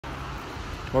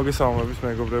მოგესალმებით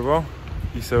მეგობრებო,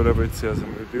 ისევ რეპეტიციაზე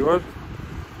მივდივარ.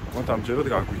 ამჯერად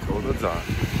გაგვითხოვ და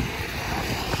ძალიან.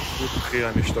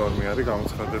 ხიანი შტორმი არის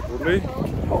გამოცხადებული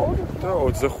და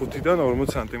 25-დან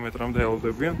 40 სანტიმეტრამდე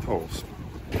ელოდებიან თოვლს.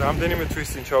 რამდენიმე თვის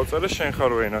წინ ჩავწერე, შენ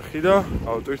ხარ ვენახი და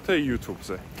ავტვირთე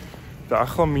YouTube-ზე. და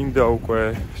ახლა მინდა უკვე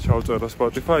ჩავწერო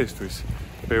Spotify-ისთვის.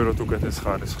 ბევრად უკეთეს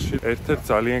ხარისხში. ერთ-ერთ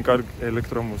ძალიან კარგ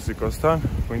ელექტრომუსიკოსთან,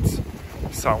 ვინც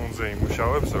საუნდზე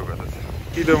იმუშავებს ზოგადად.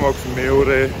 კიდევ მაქვს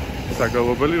მეორე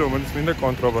საგალობელი, რომელიც მინდა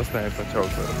კონტრაბასთან ერთად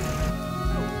ჩავწერო.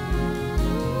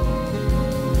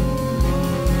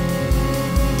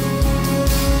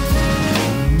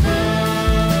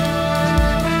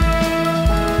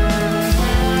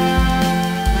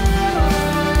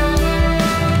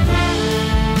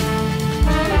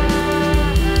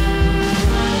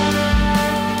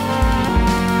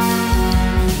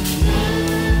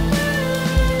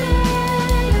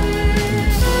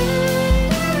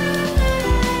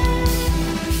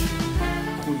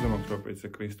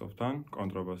 კრისტოფთან,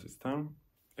 კონტრაბასისტთან.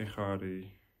 ეხლა არის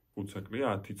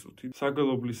უცეკლია 10 წუთი.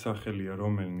 საგალობლის სახელია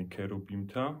რომელნი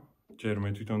ქერუბიმთა. ჯერ მე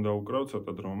თვითონ დაუკრავ,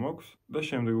 ცოტა დრო მოქვს და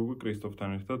შემდეგ უკვე კრისტოფთან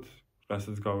ერთად,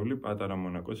 რასაც გავილი პატარა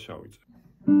მონაკოს შავიწე.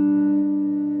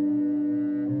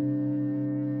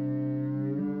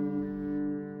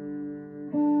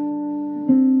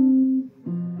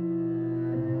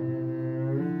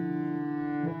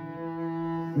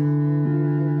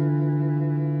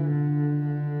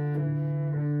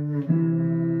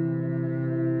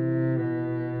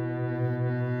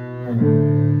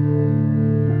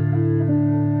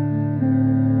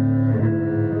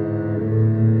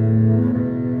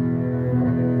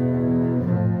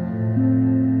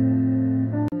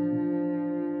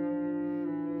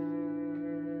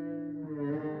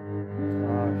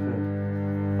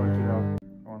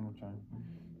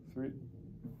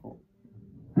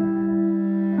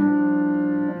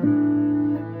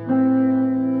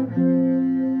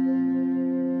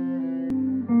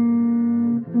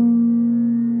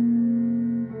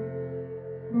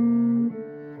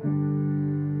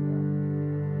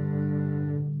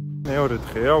 მეორე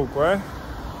დღეა უკვე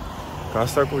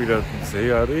გასაკვირად მზე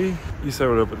არის ისევ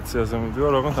რეპეტიციაზე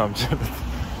მივდივარ როგორც ამჯერად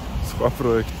სხვა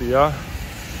პროექტია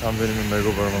რამდენიმე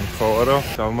მეგობრმა მთხოვა რომ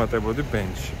დავმატებოდი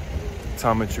ბენდში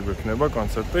 13-ში გვექნება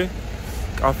კონცერტი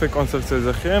კაფე კონცერტს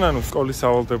ეძახიან ანუ სკოლის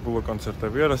სავალდებულო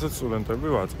კონცერტებია რასაც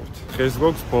სტუდენტები ვაწყობთ დღეს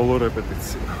გვაქვს ბოლო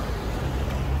რეპეტიცია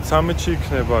 13-ში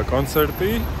იქნება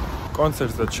კონცერტი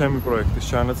კონცერტს და ჩემი პროექტის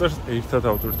ჩანაწერს ერთად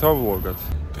ავტვირთავ ვლოგად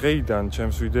დღეიდან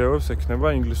ჩემს ვიდეოებს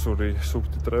ექნება ინგლისური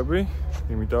სუბტიტრები,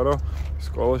 იმიტომ რომ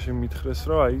სკოლაში მითხრეს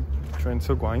რომ აი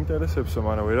ჩვენცო გვაინტერესებსო,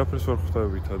 მაგრამ ვერაფერს ვერ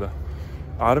ხვდებითო და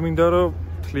არ მინდა რომ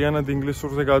თლიანად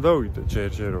ინგლისურზე გადავიდე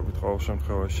ჯერჯერობით ყოველ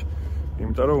შემთხვევაში.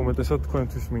 იმიტომ რომ უმეტესად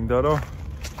თქვენთვის მინდა რომ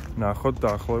ნახოთ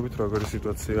დაახლოებით როგორი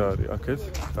სიტუაცია არის აქეთ,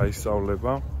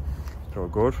 დაისწავლება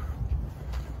როგორ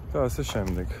და ასე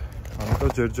შემდეგ. ამიტომ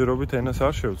ჯერჯერობით ენას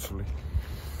არ შევცვლი.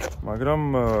 მაგრამ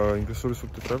ინგლისური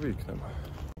სუბტიტრები იქნება.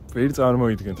 ვერ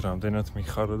წარმოიდგენთ რამდენად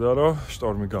მიხარდა რომ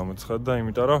შტორმი გამოცხადდა,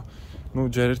 იმიტომ რომ ნუ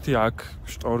ჯერ ერთი აქ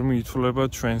შტორმი ითვლება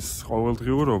ჩვენს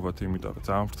ყოველდღიურობად, იმიტომ რომ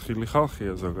ძალიან ფრთხილი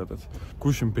ხალხია ზოგადად.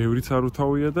 გუშინ ბევრიც არ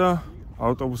უთავია და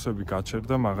ავტობუსები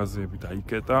გაჩერდა, მაღაზიები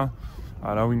დაიკეტა,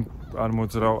 არავინ არ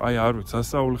მოძრავ, აი არ ვიცი,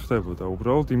 სასწაული ხდებოდა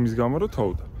უბრალოდ იმის გამო რომ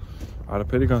თოვდა.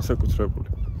 არაფერი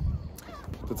განსაკუთრებული.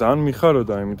 და ძალიან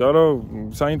მიხარდა, იმიტომ რომ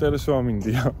საინტერესო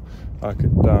ამინდია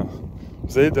აქეთ და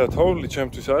ზედა თოვლი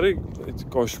ჩემთვის არის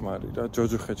კოშმარი რა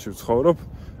ჯოჯოხეთში ვცხოვრობ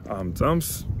ამ წამს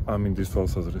ამინდის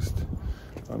თვალსაზრისით.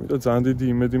 ამიტომ ძალიან დიდი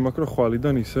იმედი მაქვს რომ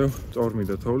ხვალიდან ისევ სტორმი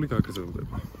და თოვლი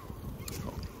გაგრძელდება.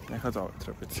 ეხლა წავედით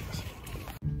რეპეტიციაზე.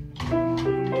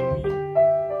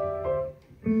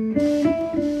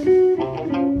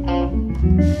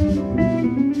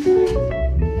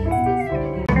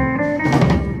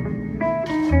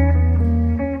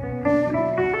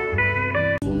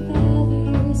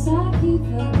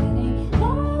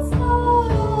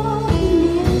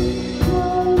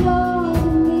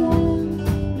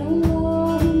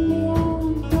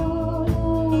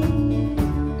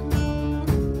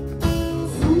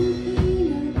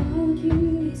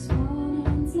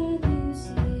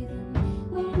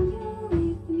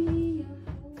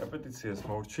 რეპეტიციას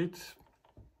მოვრჩით,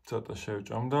 ცოტა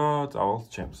შევჭამ და წავალთ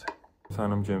ჯემზე.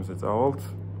 სანამ ჯემზე წავალთ,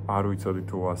 არ ვიცოდი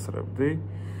თუ ვასწრებდი.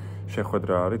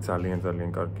 შეხვედრა არის ძალიან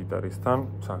კარგი გიტარისტთან,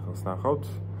 სახელს ნახავთ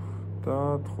და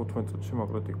 15 წუთში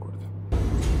მოკლედ იკვირთ.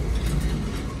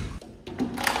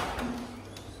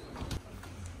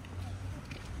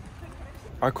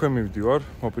 აქვე მივდივარ,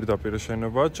 მოპირდაპირე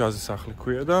შენობა, ჯაზის სახლი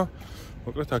ქვია და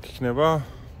მოკლედ აქ იქნება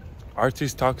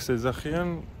artist tax ეძახიან,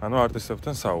 ანუ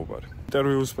არტისტებთან საუბარი.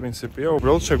 ინტერვიუს პრინციპია,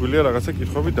 უბრალოდ შეგვიძლია რაღაცა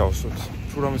კითხვები დავსვათ.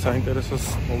 თუ რამე საინტერესოს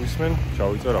მოვისმენ,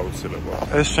 ჩავიწერ აუცილებლად.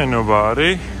 ეს შენობა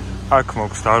არის, აქ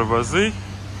მოქვს დარბაზი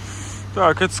და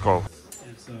აქეთ სკოლა.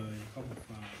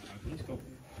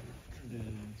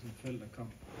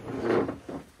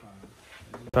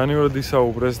 დანიურად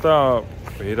ისაუბრეს და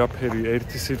ვერაფერი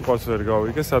ერთი სიტყვაც ვერ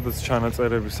გავიგე, სადაც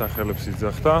ჩანაწერების სახელებს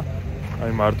იძახდა.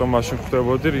 აი მარტო მაშინ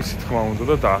ხვდებოდი, რისი თქმა უნდა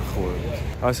და დაახლოებით.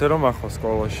 ასე რომ ახლა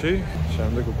სკოლაში,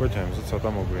 შემდეგ უკვე ჩემზე ცოტა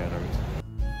მოგვიანებით.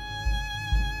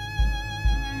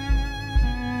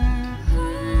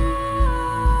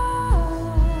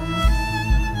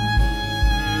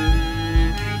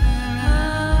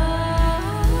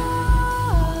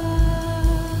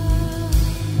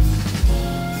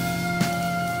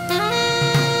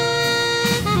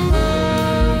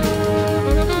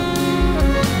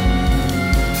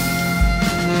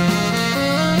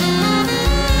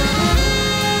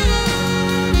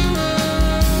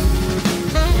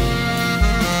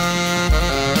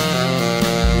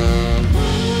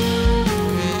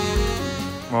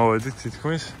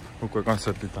 თითქმის უკვე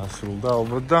კონცერტი დასრულდა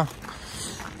ალბათ და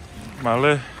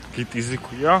მალე გიტიზი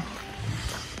ქვია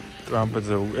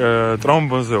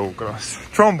ტრომბონზე უკრავს.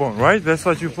 Trombone, right? That's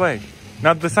what you play.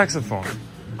 Not the saxophone.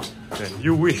 Okay,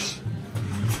 you wish.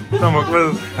 და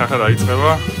მოკლედ ახლა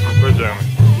დაიწყება უკვე ჯამი.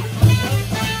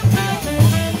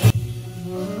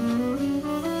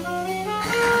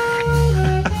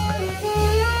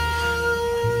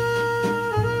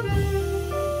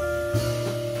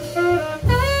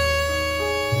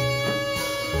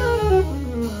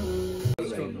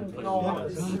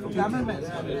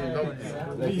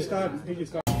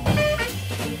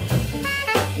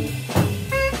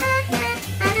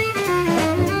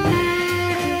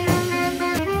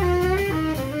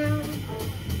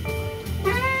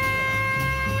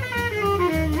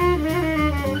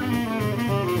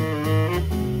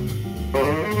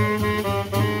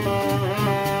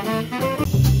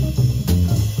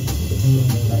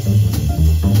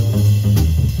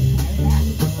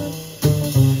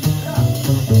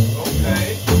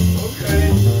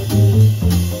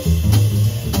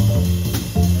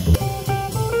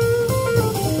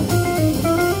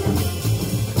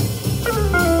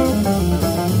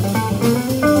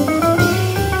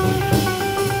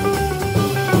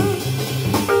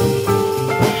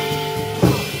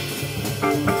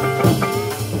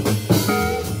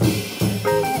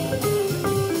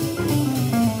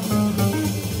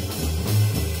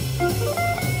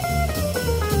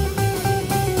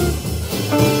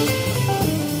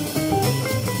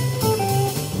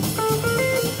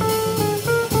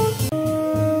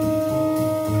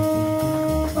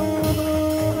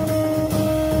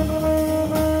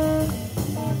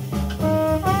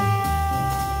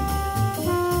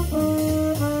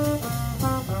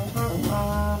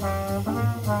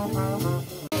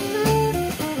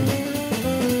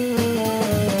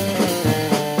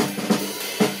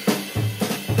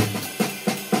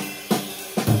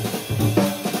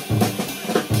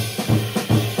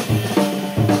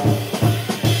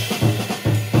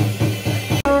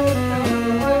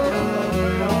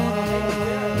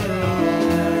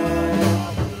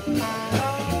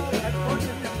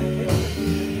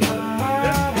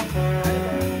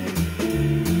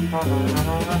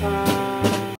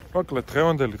 მოკლედ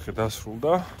დღევანდელი დღე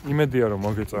დასრულდა. იმედია რომ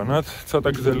მოგეწონათ. ცოტა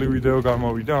გრძელი ვიდეო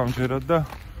გამოვიდა ამჯერად და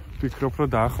ვფიქრობ რომ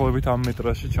დაახლოებით ამ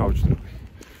მეტრაჟში ჩავჯდები.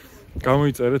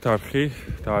 გამოიწერეთ არხი,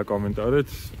 დააკომენტარეთ,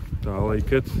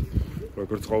 დაალაიქეთ,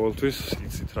 როგორც ყოველთვის,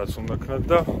 იცით რაც უნდა ქნათ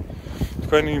და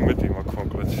თქვენი იმედი მაქვს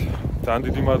მოკლედ. ძალიან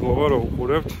დიდი მადლობა რომ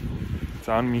უყურებთ.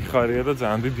 ძალიან მიხარია და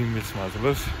ძალიან დიდ იმედს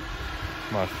მაძლევს.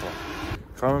 მართლა.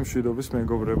 ხამემშვიდობის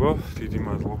მეგობრებო, დიდი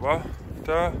მადლობა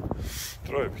და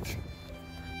დროებით.